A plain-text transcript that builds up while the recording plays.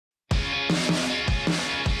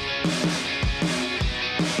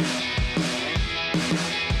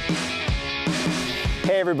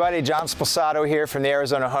Hey everybody, John Sposato here from the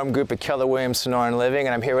Arizona Home Group at Keller Williams Sonoran Living,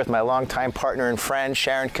 and I'm here with my longtime partner and friend,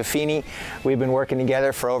 Sharon Caffini. We've been working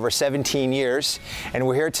together for over 17 years, and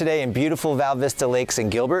we're here today in beautiful Val Vista Lakes in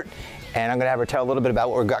Gilbert, and I'm going to have her tell a little bit about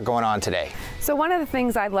what we've got going on today. So one of the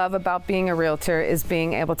things I love about being a realtor is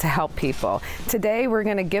being able to help people. Today we're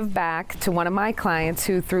going to give back to one of my clients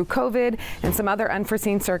who, through COVID and some other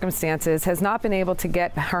unforeseen circumstances, has not been able to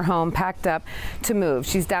get her home packed up to move.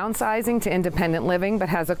 She's downsizing to independent living, but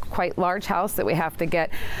has a quite large house that we have to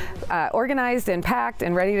get organized and packed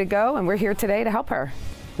and ready to go, and we're here today to help her.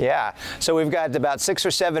 Yeah, so we've got about 6 or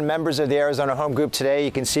 7 members of the Arizona Home Group today.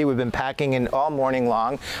 You can see we've been packing in all morning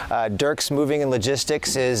long. Dircks Moving and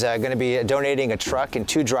Logistics is going to be donating a truck and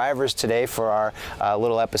 2 drivers today for our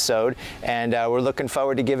little episode, and we're looking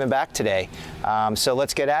forward to giving back today. So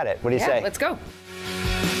let's get at it. What do you say? Yeah, let's go.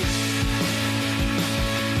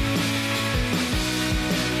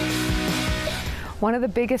 One of the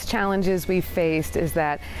biggest challenges we've faced is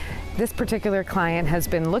that this particular client has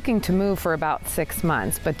been looking to move for about 6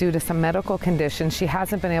 months, but due to some medical conditions, she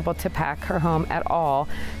hasn't been able to pack her home at all.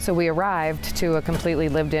 So we arrived to a completely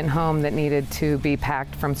lived-in home that needed to be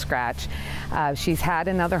packed from scratch. She's had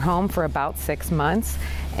another home for about 6 months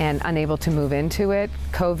and unable to move into it.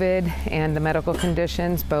 COVID and the medical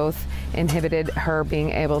conditions both inhibited her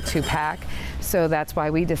being able to pack. So that's why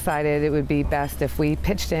we decided it would be best if we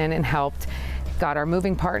pitched in and helped, got our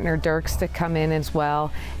moving partner Dircks to come in as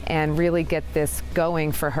well and really get this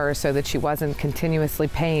going for her so that she wasn't continuously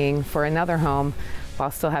paying for another home while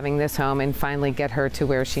still having this home, and finally get her to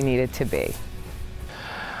where she needed to be.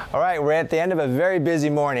 All right, we're at the end of a very busy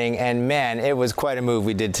morning, and man, it was quite a move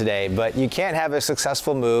we did today. But you can't have a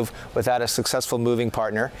successful move without a successful moving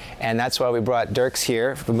partner, and that's why we brought Dircks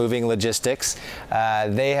here for Moving Logistics.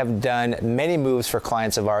 They have done many moves for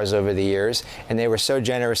clients of ours over the years, and they were so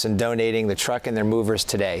generous in donating the truck and their movers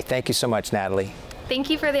today. Thank you so much, Natalie. Thank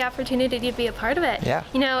you for the opportunity to be a part of it. Yeah.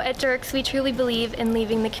 You know, at Dircks, we truly believe in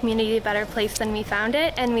leaving the community a better place than we found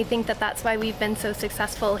it, and we think that that's why we've been so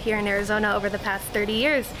successful here in Arizona over the past 30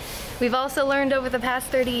 years. We've also learned over the past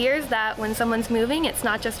 30 years that when someone's moving, it's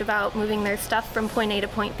not just about moving their stuff from point A to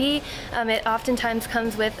point B. It oftentimes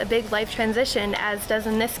comes with a big life transition, as does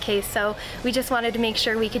in this case. So we just wanted to make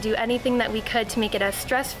sure we could do anything that we could to make it as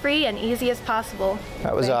stress-free and easy as possible.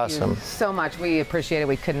 That was awesome. Thank you so much. We appreciate it.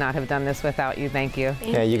 We could not have done this without you. Thank you.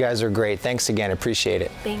 Yeah, you guys are great. Thanks again. Appreciate it.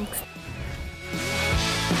 Thanks.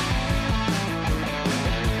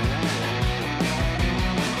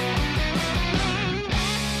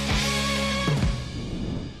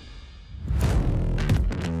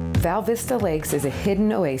 Val Vista Lakes is a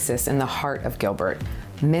hidden oasis in the heart of Gilbert.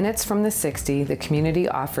 Minutes from the 60, the community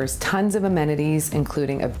offers tons of amenities,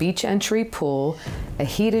 including a beach entry pool, a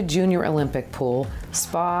heated junior Olympic pool,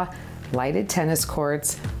 spa, lighted tennis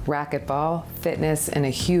courts, racquetball, fitness, and a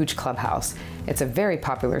huge clubhouse. It's a very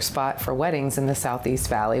popular spot for weddings in the Southeast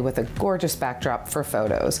Valley with a gorgeous backdrop for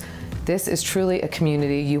photos. This is truly a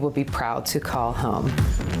community you will be proud to call home.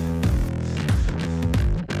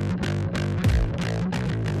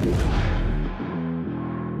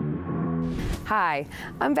 Hi,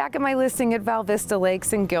 I'm back at my listing at Val Vista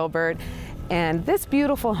Lakes in Gilbert, and this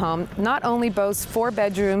beautiful home not only boasts 4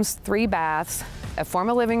 bedrooms, 3 baths, a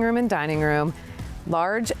formal living room and dining room,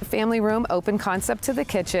 large family room, open concept to the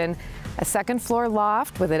kitchen, a 2nd floor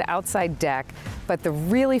loft with an outside deck, but the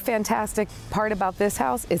really fantastic part about this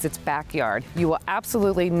house is its backyard. You will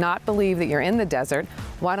absolutely not believe that you're in the desert.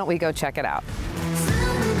 Why don't we go check it out?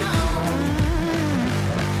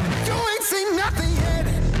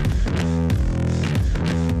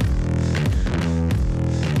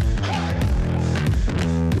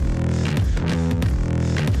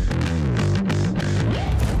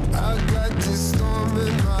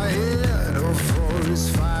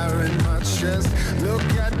 Look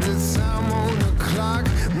at the time on the clock,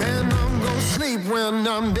 man, I'm gonna sleep when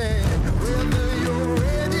I'm dead. Whether you're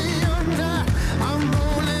ready or not, I'm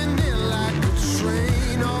rolling in like a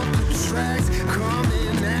train off the tracks,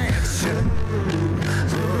 coming at you.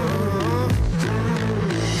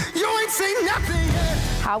 You ain't seen nothing yet.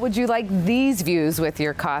 How would you like these views with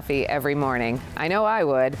your coffee every morning? I know I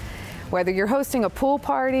would. Whether you're hosting a pool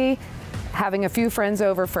party, having a few friends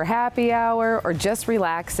over for happy hour, or just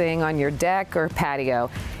relaxing on your deck or patio,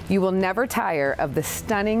 you will never tire of the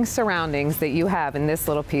stunning surroundings that you have in this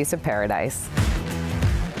little piece of paradise.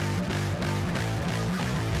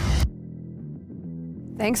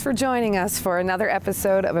 Thanks for joining us for another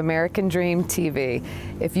episode of American Dream TV.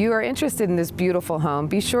 If you are interested in this beautiful home,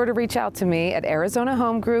 be sure to reach out to me at Arizona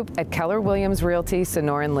Home Group at Keller Williams Realty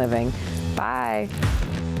Sonoran Living. Bye.